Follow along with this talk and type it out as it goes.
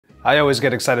I always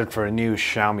get excited for a new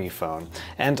Xiaomi phone,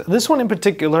 and this one in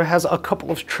particular has a couple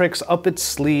of tricks up its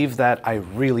sleeve that I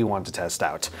really want to test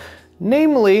out.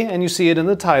 Namely, and you see it in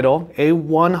the title, a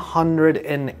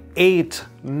 108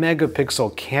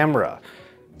 megapixel camera.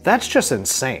 That's just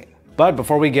insane. But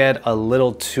before we get a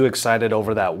little too excited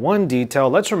over that one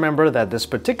detail, let's remember that this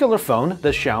particular phone, the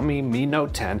Xiaomi Mi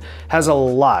Note 10, has a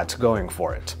lot going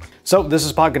for it. So this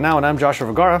is Pocketnow and I'm Joshua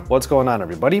Vergara. What's going on,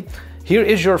 everybody? Here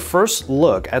is your first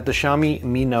look at the Xiaomi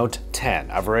Mi Note 10.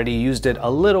 I've already used it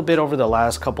a little bit over the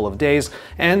last couple of days,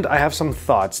 and I have some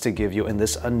thoughts to give you in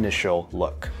this initial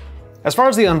look. As far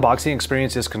as the unboxing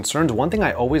experience is concerned, one thing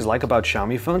I always like about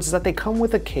Xiaomi phones is that they come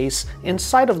with a case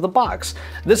inside of the box.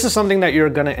 This is something that you're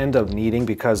gonna end up needing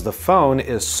because the phone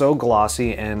is so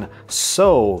glossy and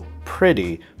so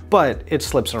pretty, but it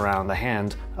slips around the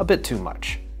hand a bit too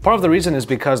much. Part of the reason is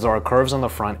because there are curves on the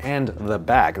front and the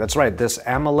back. That's right, this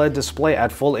AMOLED display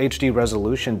at full HD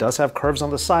resolution does have curves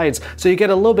on the sides, so you get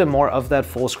a little bit more of that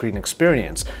full screen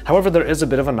experience. However, there is a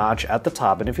bit of a notch at the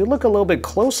top, and if you look a little bit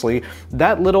closely,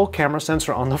 that little camera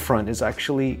sensor on the front is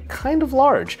actually kind of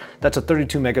large. That's a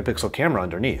 32 megapixel camera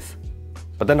underneath.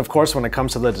 But then of course, when it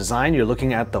comes to the design, you're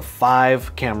looking at the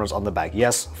 5 cameras on the back.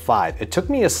 Yes, 5. It took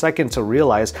me a second to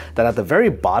realize that at the very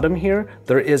bottom here,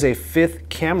 there is a 5th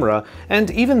camera,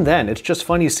 and even then, it's just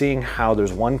funny seeing how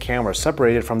there's one camera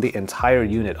separated from the entire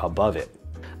unit above it.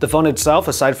 The phone itself,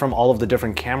 aside from all of the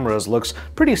different cameras, looks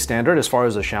pretty standard as far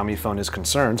as a Xiaomi phone is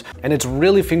concerned, and it's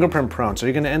really fingerprint prone, so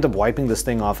you're gonna end up wiping this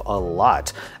thing off a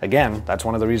lot. Again, that's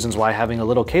one of the reasons why having a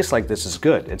little case like this is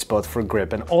good. It's both for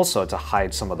grip and also to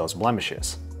hide some of those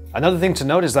blemishes. Another thing to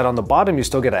note is that on the bottom you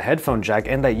still get a headphone jack,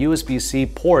 and that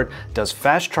USB-C port does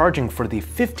fast charging for the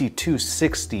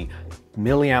 5260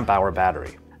 milliamp hour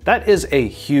battery. That is a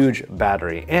huge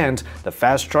battery, and the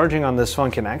fast charging on this phone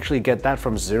can actually get that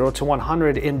from 0 to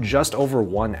 100 in just over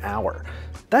 1 hour.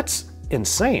 That's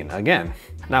insane, again.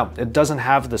 Now, it doesn't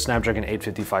have the Snapdragon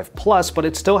 855 Plus, but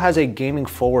it still has a gaming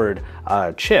forward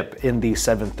chip in the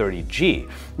 730G.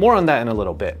 More on that in a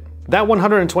little bit. That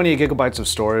 128 gigabytes of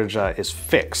storage is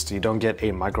fixed. You don't get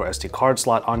a micro SD card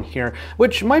slot on here,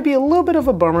 which might be a little bit of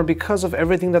a bummer because of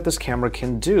everything that this camera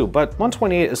can do, but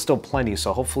 128 is still plenty,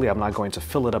 so hopefully I'm not going to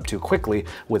fill it up too quickly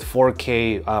with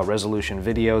 4K resolution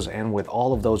videos and with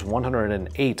all of those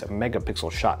 108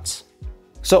 megapixel shots.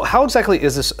 So how exactly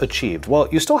is this achieved? Well,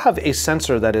 you still have a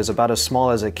sensor that is about as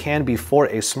small as it can be for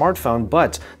a smartphone,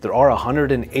 but there are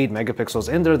 108 megapixels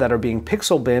in there that are being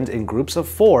pixel binned in groups of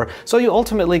 4, so you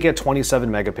ultimately get 27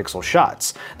 megapixel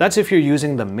shots. That's if you're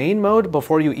using the main mode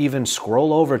before you even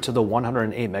scroll over to the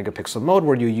 108 megapixel mode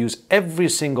where you use every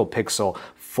single pixel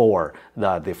for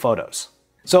the photos.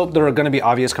 So there are going to be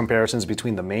obvious comparisons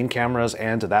between the main cameras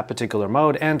and that particular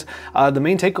mode, and the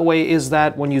main takeaway is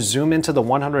that when you zoom into the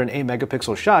 108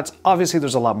 megapixel shots, obviously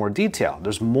there's a lot more detail.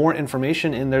 There's more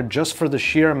information in there just for the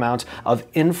sheer amount of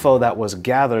info that was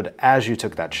gathered as you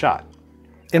took that shot.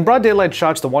 In broad daylight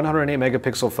shots, the 108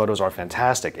 megapixel photos are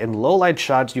fantastic. In low light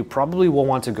shots, you probably will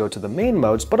want to go to the main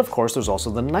modes, but of course there's also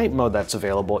the night mode that's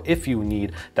available if you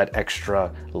need that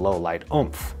extra low light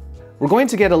oomph. We're going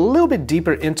to get a little bit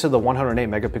deeper into the 108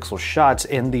 megapixel shots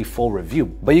in the full review,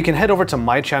 but you can head over to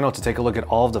my channel to take a look at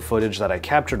all of the footage that I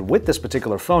captured with this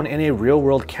particular phone in a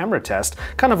real-world camera test,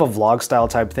 kind of a vlog style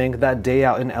type thing, that day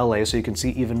out in LA, so you can see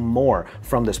even more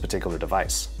from this particular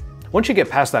device. Once you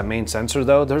get past that main sensor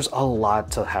though, there's a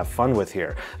lot to have fun with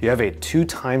here. You have a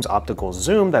 2x optical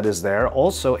zoom that is there,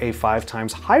 also a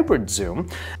 5x hybrid zoom,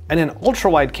 and an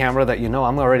ultra-wide camera that you know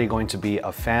I'm already going to be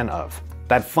a fan of.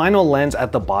 That final lens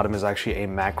at the bottom is actually a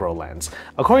macro lens.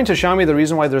 According to Xiaomi, the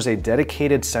reason why there's a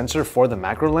dedicated sensor for the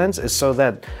macro lens is so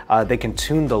that they can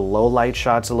tune the low light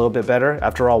shots a little bit better.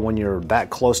 After all, when you're that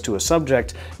close to a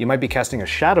subject, you might be casting a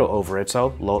shadow over it, so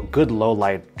good low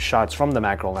light shots from the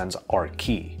macro lens are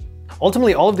key.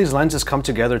 Ultimately, all of these lenses come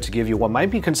together to give you what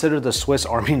might be considered the Swiss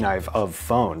Army knife of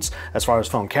phones, as far as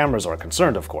phone cameras are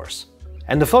concerned, of course.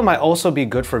 And the phone might also be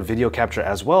good for video capture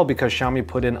as well because Xiaomi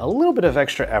put in a little bit of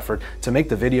extra effort to make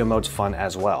the video modes fun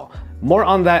as well. More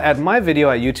on that at my video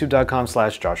at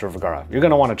youtube.com/Joshua Vergara. You're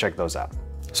gonna wanna check those out.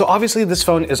 So obviously this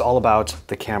phone is all about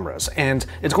the cameras, and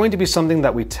it's going to be something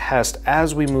that we test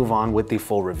as we move on with the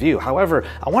full review. However,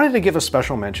 I wanted to give a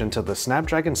special mention to the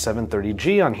Snapdragon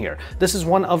 730G on here. This is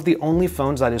one of the only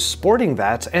phones that is sporting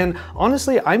that, and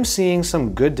honestly, I'm seeing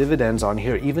some good dividends on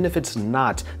here even if it's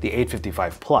not the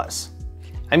 855 Plus.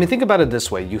 I mean, think about it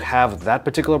this way. You have that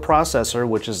particular processor,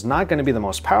 which is not going to be the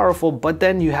most powerful, but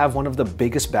then you have one of the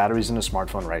biggest batteries in a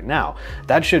smartphone right now.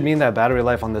 That should mean that battery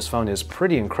life on this phone is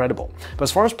pretty incredible. But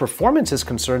as far as performance is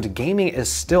concerned, gaming is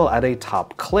still at a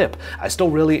top clip. I still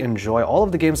really enjoy all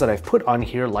of the games that I've put on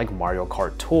here, like Mario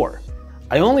Kart Tour.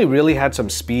 I only really had some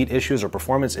speed issues or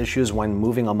performance issues when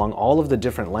moving among all of the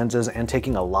different lenses and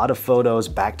taking a lot of photos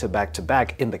back to back to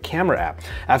back in the camera app.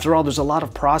 After all, there's a lot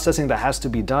of processing that has to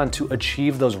be done to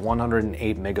achieve those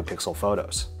 108 megapixel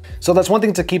photos. So that's one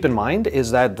thing to keep in mind,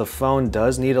 is that the phone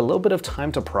does need a little bit of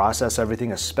time to process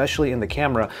everything, especially in the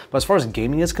camera. But as far as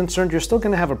gaming is concerned, you're still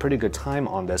going to have a pretty good time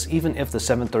on this, even if the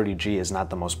 730G is not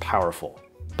the most powerful.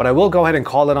 But I will go ahead and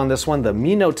call it on this one. The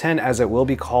Mi Note 10, as it will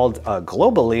be called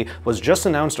globally, was just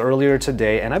announced earlier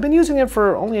today, and I've been using it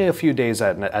for only a few days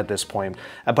at this point,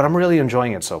 but I'm really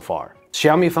enjoying it so far.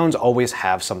 Xiaomi phones always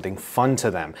have something fun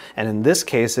to them, and in this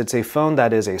case, it's a phone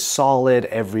that is a solid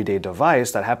everyday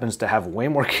device that happens to have way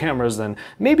more cameras than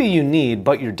maybe you need,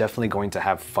 but you're definitely going to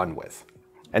have fun with.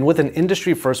 And with an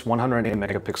industry-first 108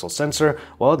 megapixel sensor,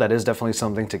 well, that is definitely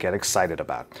something to get excited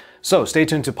about. So stay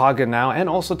tuned to Pocketnow and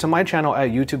also to my channel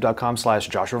at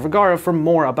youtube.com/JoshuaVergara for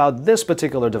more about this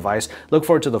particular device. Look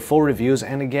forward to the full reviews,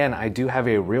 and again, I do have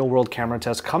a real-world camera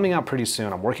test coming out pretty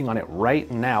soon. I'm working on it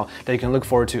right now that you can look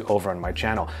forward to over on my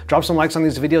channel. Drop some likes on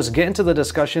these videos, get into the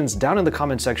discussions down in the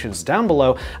comment sections down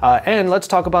below, and let's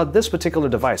talk about this particular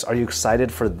device. Are you excited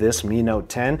for this Mi Note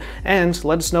 10? And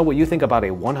let us know what you think about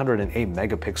a 108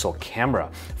 megapixel camera.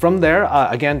 From there,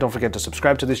 again, don't forget to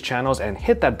subscribe to these channels and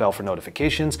hit that bell for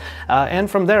notifications. And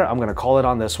from there, I'm going to call it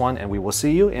on this one, and we will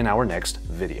see you in our next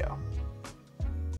video.